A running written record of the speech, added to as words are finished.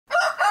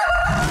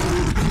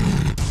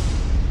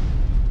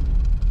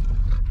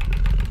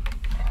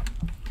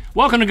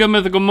Welcome to Good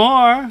Mythical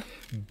More.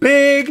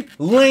 Big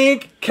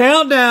Link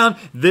Countdown.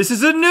 This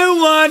is a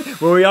new one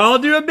where we all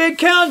do a big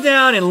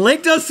countdown and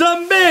Link does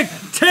something big.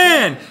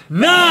 10,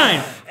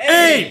 9,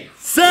 8,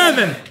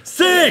 7,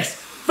 6,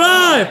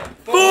 5,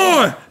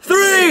 4,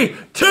 3,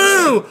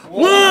 2,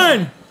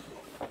 1.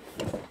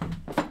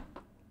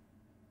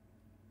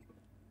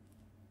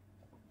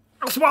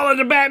 I swallowed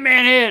the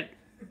Batman head.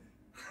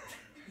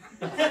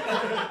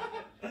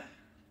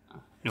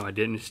 No, I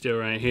didn't. It's still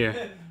right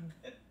here.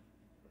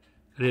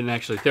 I didn't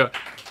actually throw it.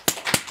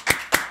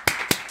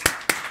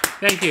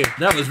 Thank you.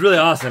 That was really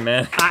awesome,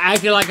 man. I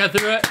acted like I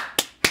threw it,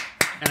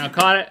 and I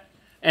caught it.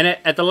 And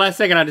at the last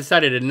second, I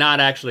decided to not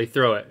actually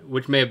throw it,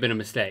 which may have been a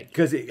mistake.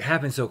 Because it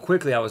happened so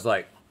quickly, I was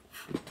like...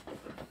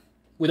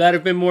 Would that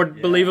have been more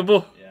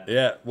believable?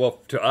 Yeah, well,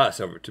 to us,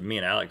 to me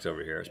and Alex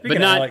over here. But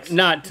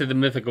not to the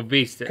mythical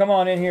beast. Come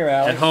on in here,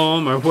 Alex. At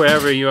home or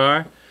wherever you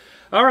are.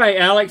 All right,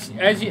 Alex,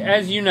 as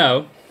you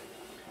know,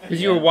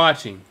 because you were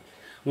watching,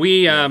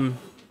 we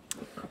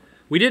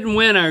didn't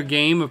win our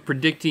game of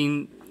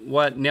predicting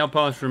what nail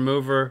polish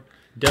remover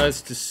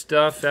does to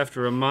stuff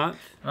after a month.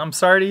 I'm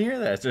sorry to hear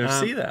that, to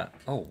see that.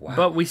 Oh, wow.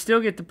 But we still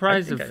get the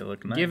prize of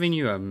nice. giving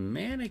you a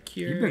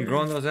manicure. You've been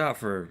growing those out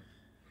for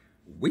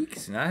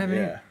weeks, and I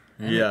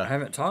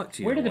haven't talked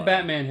to you. Where did the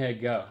Batman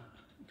head go?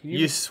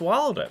 You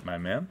swallowed it, my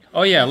man.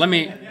 Oh yeah, let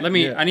me.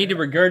 I need to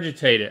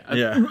regurgitate it.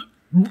 Yeah.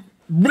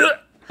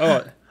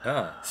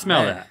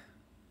 Smell that.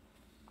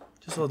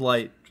 Just a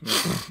light.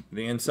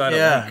 The inside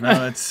Yeah, of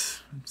no, it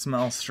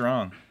smells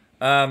strong.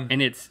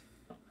 And it's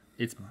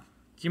Do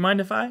you mind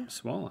if I?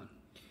 swollen.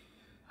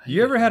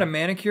 You ever had a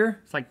manicure?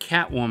 It's like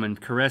Catwoman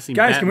caressing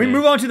Guys, Batman. can we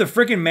move on to the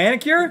freaking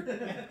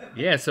manicure?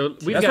 Yeah, so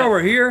That's why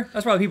we're here.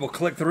 That's why people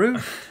click through.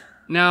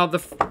 Now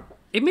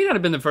it may not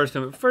have been the first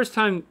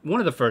time, but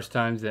one of the first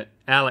times that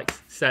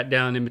Alex sat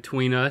down in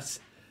between us,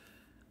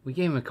 we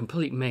gave him a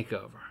complete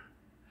makeover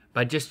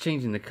by just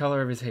changing the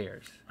color of his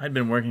hairs. I'd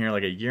been working here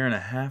like a year and a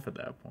half at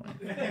that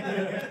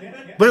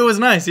point. But it was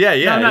nice,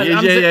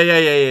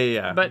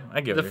 yeah. But I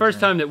get the first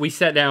time that we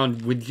sat down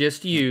with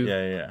just you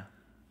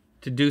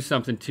to do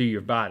something to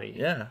your body.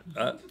 Yeah.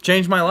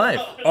 Changed my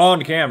life.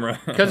 On camera.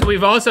 Because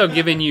we've also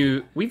given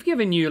you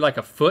like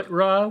a foot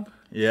rub.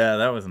 Yeah,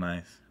 that was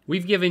nice.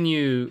 We've given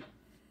you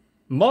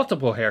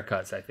multiple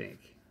haircuts, I think.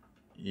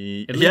 At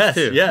least Yes,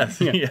 two. yes.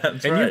 Yeah. Yeah,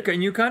 that's And right.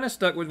 you kind of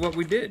stuck with what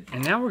we did.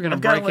 And now we're gonna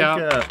I've got break like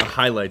out. a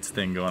highlights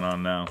thing going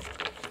on now.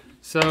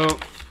 So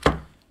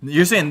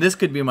You're saying this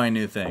could be my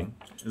new thing?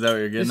 Is that what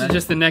you're getting this at? is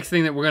just the next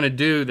thing that we're gonna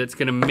do that's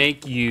gonna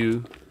make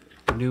you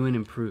new and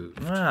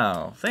improved.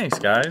 Wow, thanks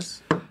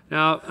guys.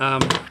 Now,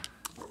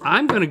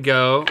 I'm gonna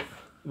go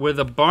with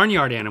a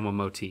barnyard animal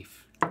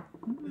motif.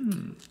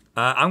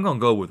 I'm going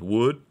to go with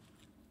wood.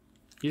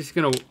 You're just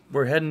gonna.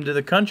 We're heading to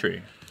the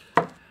country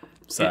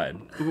side.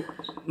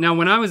 Now,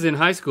 when I was in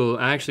high school,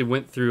 I actually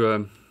went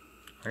through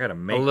I got to a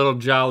make... little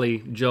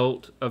jolly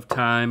jolt of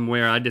time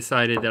where I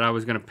decided that I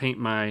was gonna paint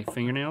my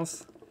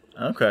fingernails.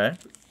 Okay.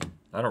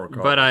 I don't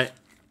recall. But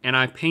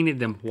I painted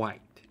them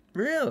white.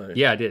 Really?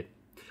 Yeah, I did.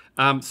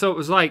 So it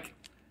was like,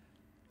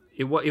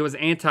 it was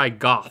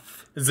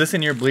anti-goth. Is this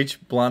in your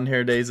bleach blonde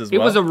hair days as It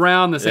well? was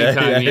around the same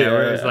time,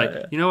 where it was like,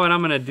 yeah. you know what,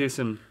 I'm gonna do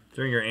some.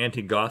 During your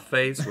anti-goth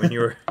phase when you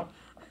were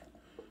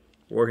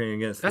working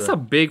against That's a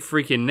big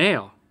freaking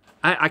nail.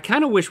 I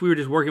kind of wish we were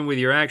just working with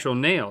your actual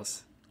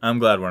nails, I'm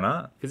glad we're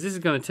not. because this is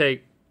gonna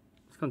take,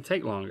 it's gonna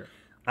take longer.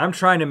 I'm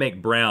trying to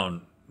make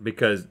brown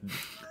because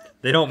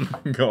they don't...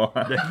 Go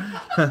on.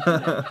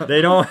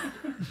 They don't...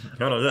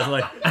 No,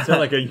 that's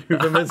like a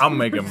euphemism. I'm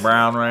making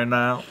brown right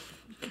now.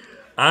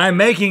 I'm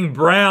making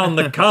brown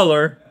the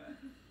color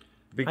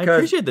because I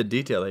appreciate the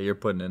detail that you're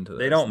putting into this.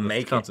 They don't this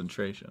make it.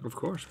 concentration. Of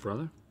course,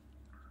 brother.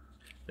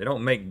 they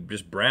don't make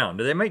just brown.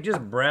 Do they make just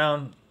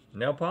brown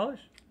nail polish?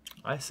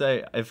 I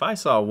say, if I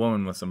saw a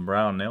woman with some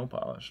brown nail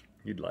polish,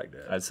 You'd like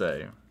that. I'd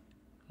say,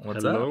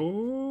 what's up?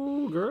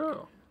 Hello,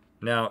 girl.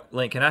 Now,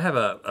 Link, can I have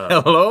a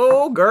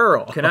Hello,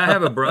 girl. can I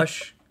have a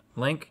brush,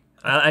 Link?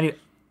 I need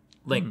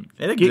Link.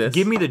 It exists.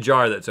 Give me the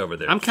jar that's over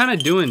there. I'm kind of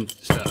doing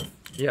stuff.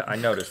 Yeah, I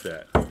noticed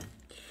that.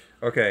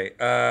 Okay.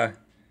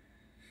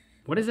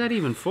 What is that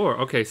even for?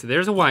 Okay, so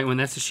there's a white one.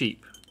 That's a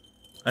sheep.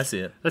 I see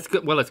it. That's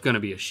good. Well, it's gonna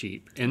be a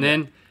sheep, and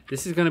then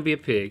this is gonna be a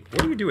pig.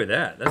 What do you do with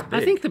that? That's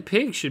big. I think the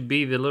pig should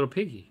be the little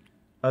piggy.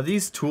 Are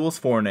these tools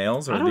for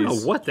nails? Or I don't know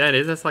what that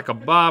is. That's like a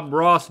Bob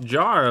Ross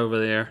jar over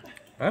there.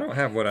 I don't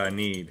have what I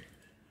need.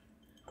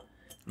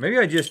 Maybe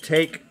I just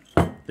take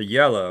the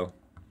yellow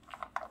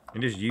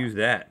and just use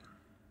that.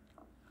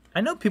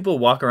 I know people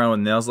walk around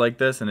with nails like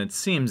this, and it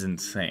seems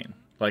insane.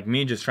 Like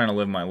me just trying to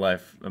live my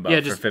life for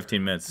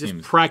 15 minutes Just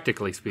seems...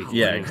 practically speaking.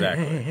 Yeah,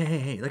 exactly.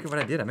 Hey, look at what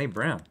I did. I made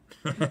brown.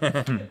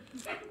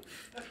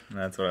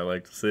 That's what I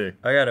like to see.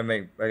 I gotta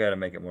make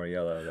it more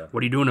yellow though.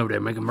 What are you doing over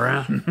there? Making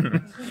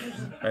brown?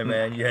 Hey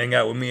man, you hang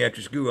out with me after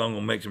school, I'm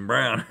gonna make some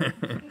brown.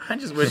 I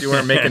just wish you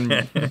weren't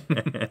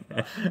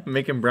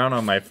making brown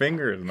on my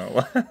fingers, no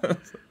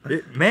less.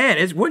 Man,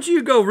 it's once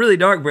you go really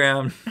dark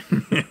brown.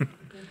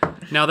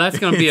 Now that's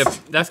gonna be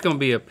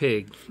a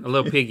pig, a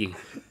little piggy.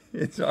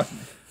 It's on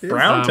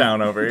Brown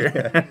Town over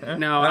here.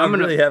 No, I'm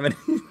really having.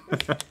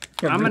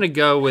 I'm gonna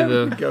go with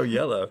a. Go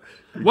yellow.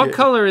 What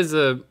color is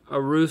a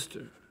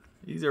rooster?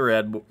 These are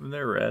red.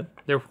 They're red.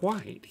 They're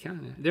white,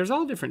 kind of. There's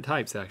all different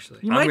types, actually.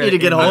 You might need to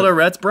get a hold of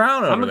Rhett's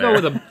brown over I'm gonna go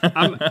with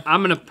a.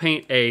 I'm gonna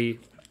paint a.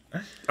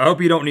 I hope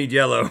you don't need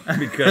yellow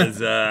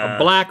because a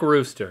black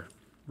rooster,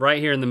 right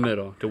here in the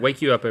middle, to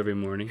wake you up every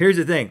morning. Here's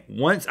the thing: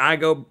 once I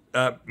go,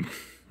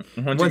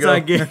 once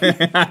I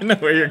get, I know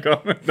where you're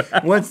going with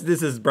that. Once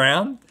this is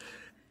brown,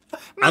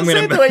 I'm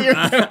gonna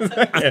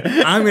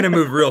gonna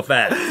move real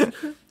fast.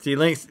 See,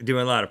 Link's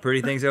doing a lot of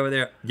pretty things over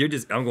there.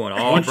 I'm going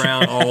all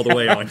brown all the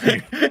way on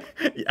you.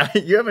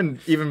 You haven't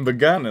even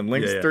begun, and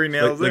Link's 3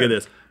 nails. Look at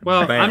this.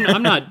 Well,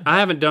 I'm not. I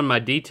haven't done my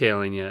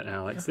detailing yet,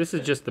 Alex. This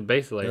is just the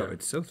base layer. No,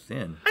 it's so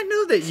thin. I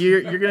know that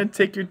you're gonna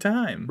take your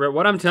time. Brett,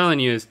 what I'm telling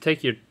you is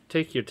take your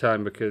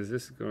time because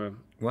this is gonna.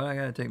 Why I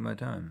gotta take my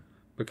time?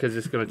 Because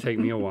it's gonna take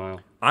me a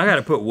while. I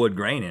gotta put wood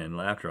grain in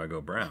after I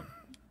go brown.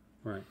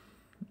 Right.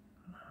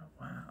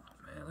 Wow,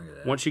 man, look at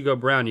that. Once you go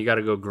brown, you got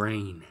to go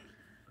grain.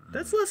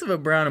 That's less of a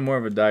brown and more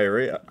of a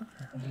diarrhea.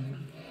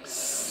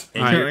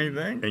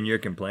 And you're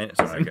complaining.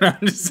 So I'm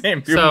just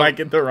saying, people might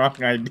get the wrong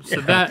idea.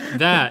 So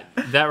that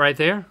right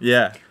there.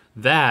 Yeah.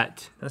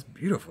 That's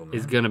beautiful, man.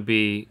 Is gonna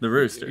be the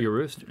rooster. Your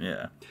rooster.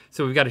 Yeah.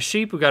 So we've got a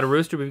sheep, we've got a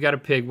rooster, we've got a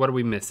pig. What are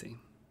we missing?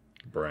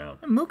 Brown.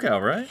 A moo cow,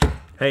 right?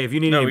 Hey, if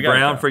you need any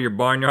brown for your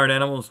barnyard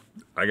animals,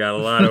 I got a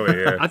lot over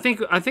here. I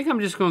think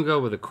I'm just gonna go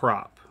with a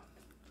crop.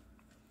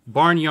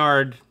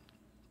 Barnyard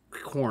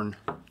corn.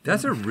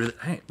 That's a really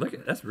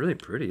that's really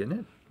pretty, isn't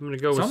it? I'm gonna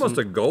go it's with almost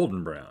a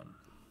golden brown.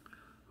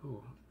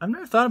 Ooh. I've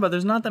never thought about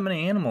there's not that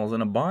many animals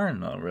in a barn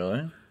though,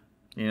 really.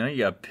 You know, you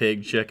got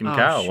pig, chicken,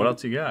 cow. Shoot. What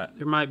else you got?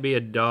 There might be a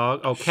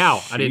dog. Oh, cow.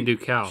 Sheep. I didn't do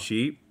cow.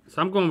 Sheep.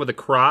 So I'm going with a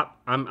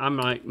crop. I'm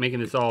like making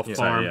this all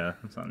farm. Yeah,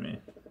 that's on me.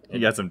 You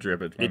got some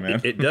drippage, my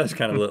man. It does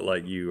kind of look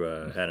like you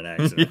had an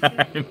accident.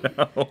 Yeah, I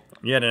know.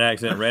 You had an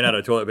accident, ran out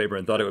of toilet paper,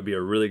 and thought it would be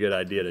a really good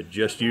idea to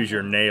just use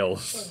your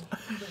nails.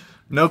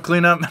 No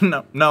cleanup?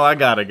 No, I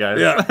got it, guys.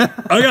 Yeah,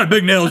 I got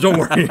big nails, don't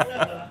worry.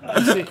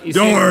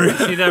 Don't worry.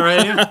 See that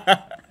right here?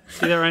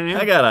 See that right here?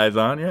 I got eyes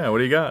on, yeah. What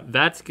do you got?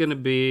 That's going to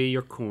be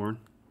your corn.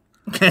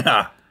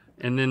 Yeah.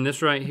 And then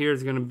this right here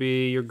is going to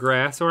be your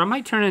grass, or I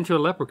might turn it into a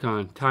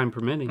leprechaun, time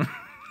permitting.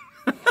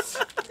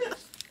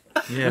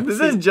 Yeah. This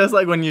is just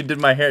like when you did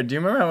my hair. Do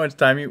you remember how much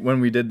time when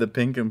we did the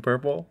pink and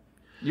purple?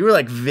 You were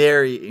like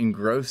very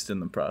engrossed in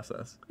the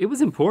process. It was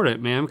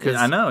important, man, because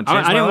I know. It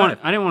I didn't want.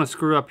 I didn't want to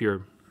screw up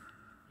your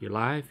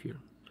life, your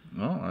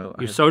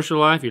social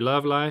life, your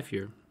love life,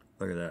 your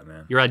look at that,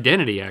 man. Your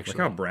identity, actually.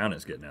 Look how brown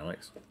it's getting,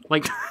 Alex.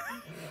 Like,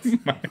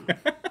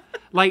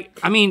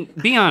 I mean,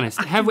 be honest.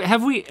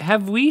 Have we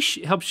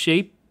helped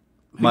shape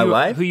my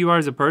life, who you are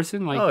as a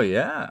person? Like, oh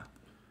yeah.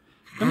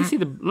 Let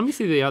me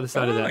see the other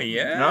side of that. Oh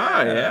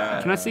yeah. Oh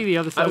yeah. Can I see the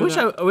other side?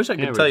 I wish I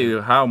could tell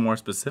you how more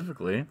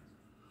specifically.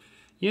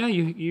 Yeah,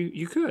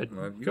 you could.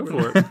 Well, go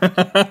for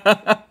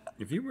it.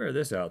 If you wear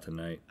this out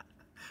tonight,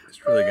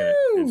 it's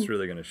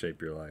really gonna shape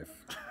your life.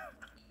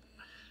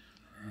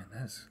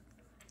 Man,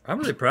 I'm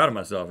really proud of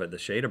myself at the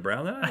shade of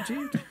brown that I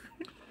achieved.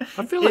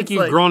 I feel like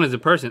you've grown as a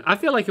person. I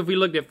feel like if we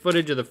looked at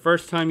footage of the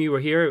first time you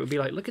were here, it would be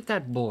like, look at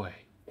that boy.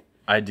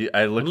 I do.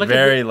 I look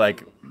very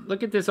like.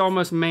 Look at this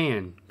almost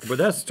man. But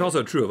that's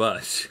also true of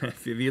us.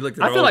 If you looked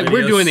at I feel like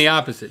we're doing the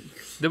opposite.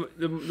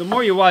 The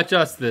more you watch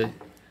us, the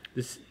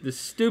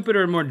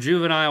stupider and more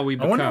juvenile we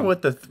become. I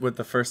wonder what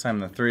the first time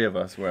the three of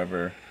us were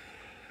ever.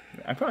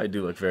 I probably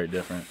do look very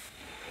different.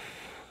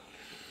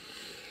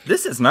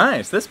 This is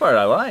nice. This part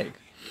I like.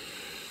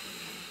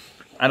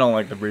 I don't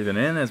like the breathing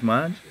in as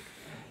much.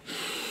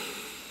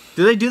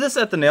 Do they do this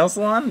at the nail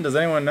salon? Does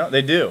anyone know?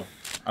 They do.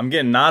 I'm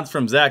getting nods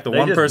from Zach, the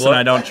one person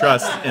I don't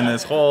trust in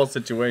this whole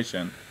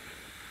situation.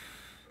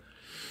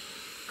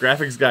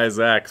 Graphics guy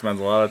Zach spends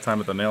a lot of time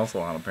at the nail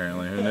salon,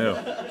 apparently. Who knew?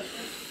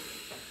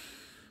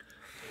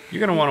 You're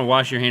gonna want to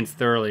wash your hands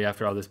thoroughly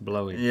after all this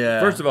blowing. Yeah.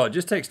 First of all,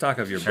 just take stock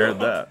of your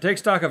brown. Take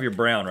stock of your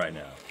brown right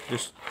now.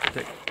 Just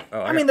take.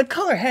 Oh, I mean, the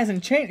color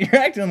hasn't changed.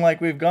 You're acting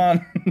like we've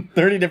gone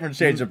 30 different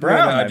shades of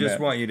brown. No, I just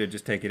want you to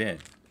just take it in.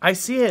 I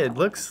see it. It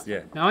looks.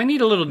 Yeah. Now I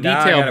need a little detail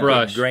now I gotta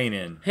brush. Put grain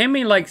in. Hand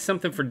me like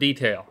something for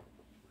detail.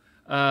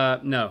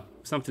 No,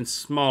 something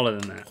smaller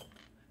than that.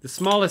 The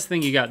smallest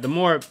thing you got, the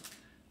more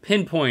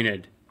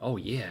pinpointed. Oh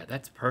yeah,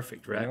 that's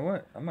perfect, right? You know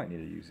what? I might need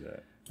to use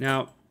that.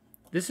 Now,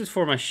 this is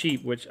for my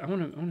sheep, which I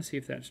want to see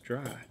if that's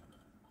dry.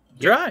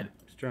 Dried.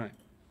 It's dry.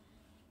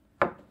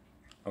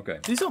 Okay.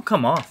 These don't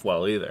come off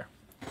well either.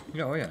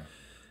 Oh yeah.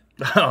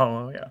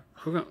 Oh yeah.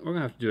 We're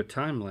gonna have to do a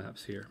time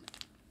lapse here.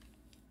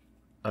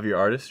 Of your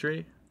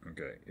artistry.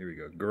 Okay, here we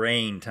go.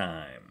 Grain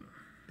time.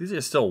 These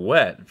are still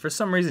wet. For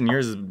some reason,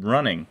 yours is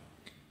running.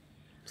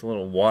 It's a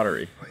little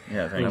watery.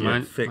 Yeah, thank you.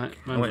 Mine's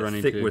I went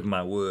running thick too. with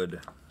my wood.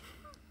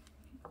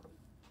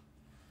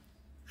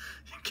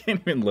 You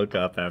can't even look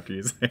up after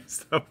you say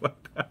stuff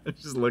like that.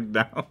 Just look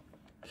down.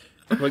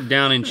 Look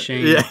down in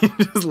shame. Yeah, he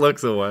just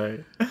looks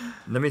away.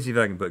 Let me see if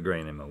I can put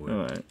grain in my wood.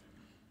 All right.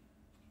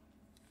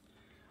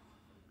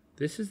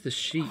 This is the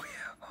sheep. Oh yeah.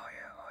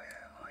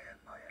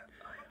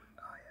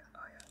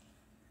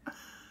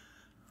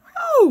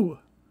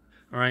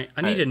 right,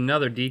 I need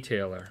another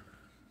detailer.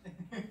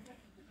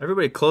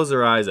 Everybody close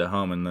their eyes at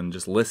home and then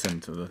just listen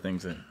to the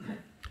things that...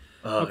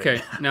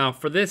 Okay, now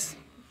for this,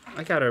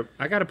 I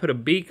gotta put a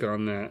beak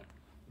on that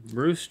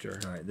rooster.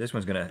 All right, this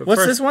one's gonna.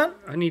 What's this one?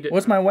 I need to.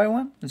 What's my white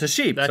one? It's a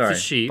sheep. That's Sorry. a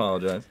sheep.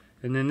 Apologize.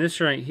 And then this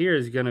right here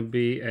is gonna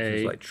be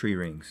It's like tree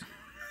rings.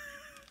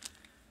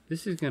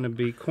 This is gonna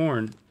be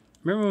corn.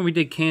 Remember when we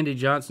did Candy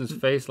Johnson's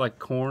face like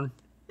corn?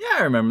 Yeah,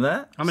 I remember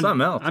that.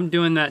 Something else. I'm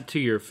doing that to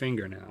your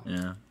finger now.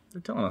 Yeah. They're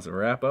telling us to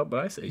wrap up,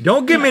 but I say...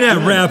 Don't give me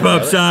that wrap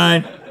up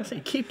sign. I say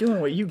keep doing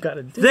what you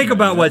gotta do. Think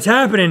about what's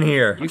happening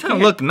here. You kind of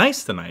look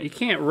nice You tonight.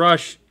 can't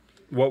rush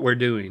what we're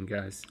doing,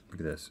 guys. Look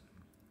at this.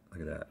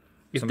 Look at that.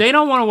 If they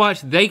don't want to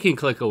watch, they can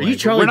click away. you But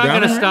Charlie we're not Brown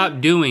gonna right stop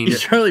doing You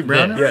Charlie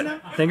Brown this. right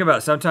now? Think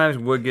about sometimes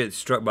wood gets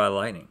struck by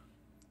lightning,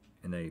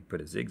 and they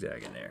put a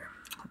zigzag in there.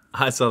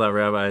 I saw that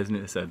rabbi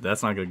and said,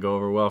 that's not gonna go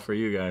over well for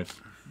you guys.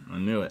 I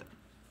knew it.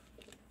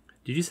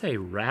 Did you say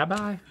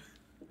rabbi?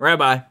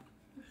 Rabbi.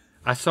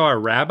 I saw a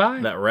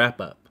rabbi? That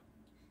wrap up.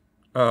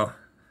 Oh,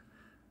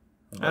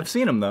 I've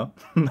seen him though.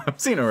 I've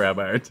seen a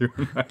rabbi or two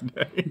in my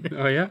day.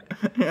 Oh, yeah?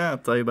 Yeah, I'll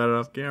tell you about it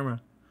off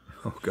camera.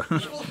 oh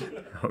gosh,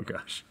 oh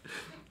gosh,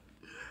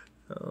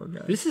 oh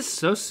gosh. This is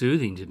so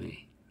soothing to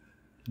me.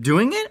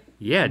 Doing it?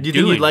 Yeah, Do you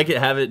think you'd like it,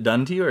 have it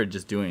done to you, or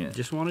just doing it?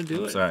 Just want to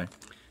do it. Sorry.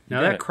 Now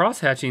got that it.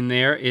 cross-hatching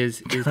there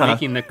is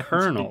making the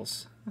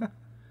kernels.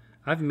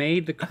 I've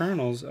made the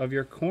kernels of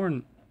your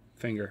corn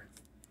finger.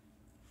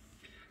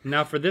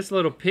 Now for this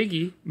little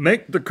piggy,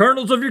 Make the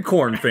kernels of your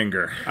corn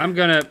finger. I'm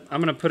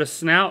gonna put a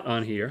snout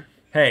on here.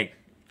 Hey,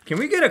 can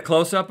we get a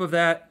close up of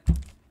that?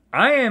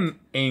 I am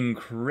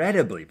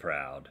incredibly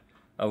proud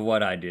of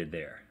what I did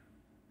there.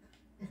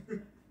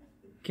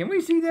 Can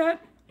we see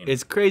that?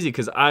 It's crazy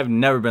because I've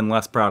never been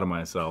less proud of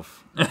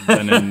myself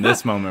than in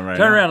this moment right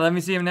now. Turn around, let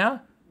me see him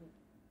now.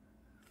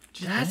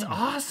 That's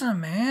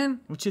awesome, man.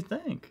 What you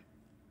think?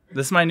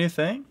 This is my new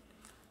thing?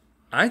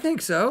 I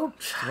think so.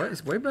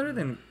 It's way better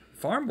than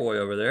Farm Boy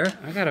over there.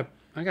 I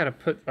gotta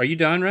put. Are you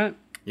done, Rhett?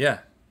 Yeah.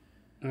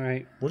 All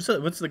right, What's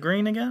the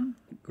green again?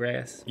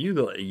 grass. You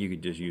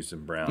could just use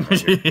some brown. Right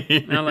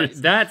here. Now, like,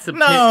 that's a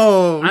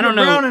No, I don't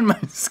know. Brown in my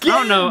skin.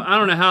 I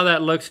don't know how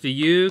that looks to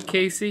you,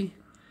 Casey.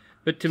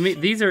 But to me,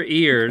 these are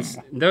ears.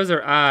 Those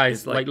are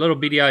eyes, like little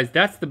beady eyes.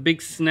 That's the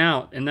big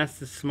snout, and that's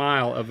the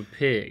smile of a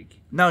pig.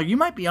 Now you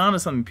might be onto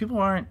something. People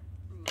aren't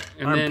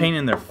And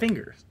painting their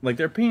fingers. Like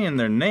they're painting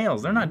their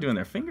nails. They're not doing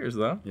their fingers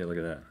though. Yeah, look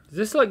at that. Does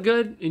this look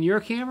good in your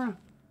camera?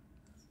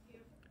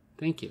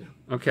 Thank you.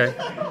 Okay.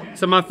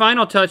 So my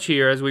final touch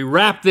here, as we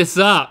wrap this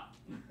up,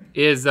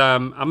 is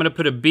I'm gonna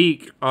put a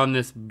beak on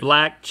this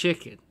black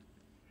chicken.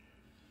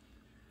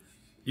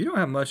 You don't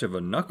have much of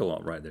a knuckle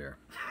on right there.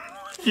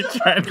 You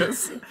trying to?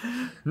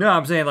 No,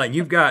 I'm saying like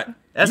you've got.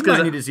 That's you might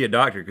 'cause need to see a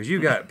doctor because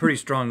you've got pretty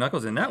strong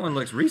knuckles, and that one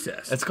looks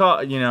recessed. It's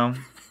called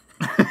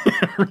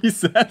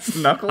recessed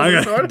knuckles.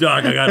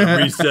 Doc. I got a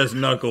recessed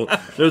knuckle.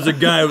 There's a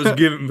guy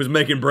who was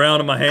making brown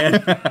on my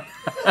hand.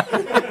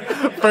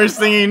 First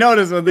thing you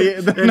noticed when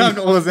the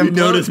knuckle was You in.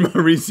 noticed my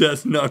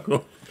recessed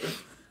knuckle.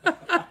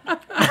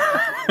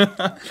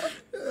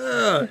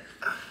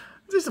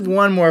 Just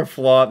one more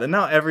flaw. And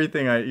now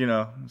everything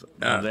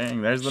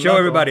dang, there's the Show knuckle.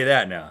 everybody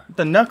that now.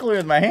 The knuckle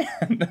with my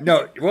hand.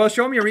 No, well,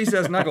 show them your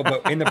recessed knuckle,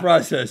 but in the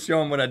process, show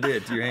them what I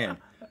did to your hand.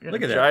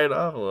 Look at Try that. it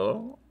off a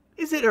little.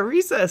 Is it a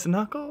recessed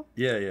knuckle?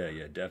 Yeah,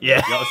 definitely.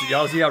 Yeah.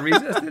 Y'all see how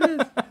recessed it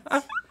is?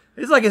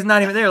 It's like it's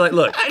not even there. Like,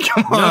 look,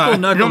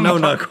 knuckle, no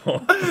knuckle.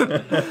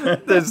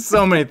 There's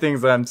so many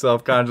things that I'm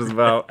self-conscious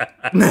about.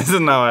 This is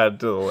now added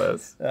to the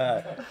list.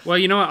 Well,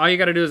 you know what? All you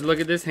gotta do is look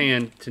at this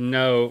hand to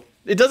know.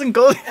 It doesn't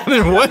go the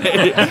other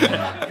way.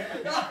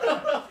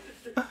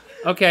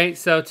 Okay,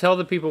 so tell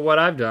the people what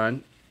I've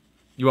done.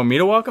 You want me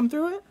to walk them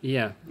through it?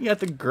 Yeah. You got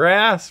the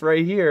grass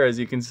right here, as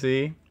you can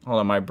see. Hold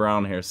on, my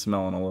brown hair's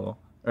smelling a little.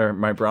 Or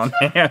my brown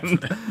hand.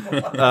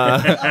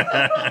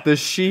 The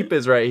sheep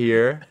is right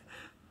here.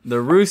 The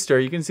rooster,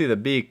 you can see the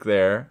beak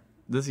there.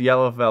 This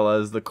yellow fella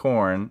is the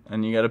corn,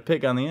 and you got a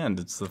pig on the end.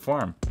 It's the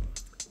farm.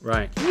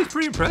 Right. It's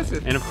pretty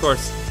impressive. And of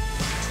course,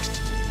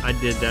 I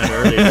did that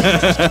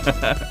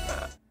earlier.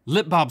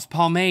 Lip Balm's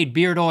Pomade,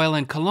 Beard Oil,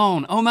 and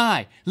Cologne. Oh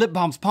my! Lip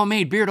Balm's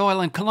Pomade, Beard Oil,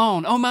 and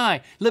Cologne. Oh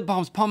my! Lip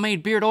Balm's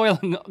Pomade, Beard Oil,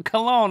 and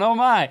Cologne. Oh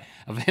my!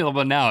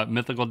 Available now at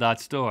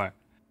mythical.store.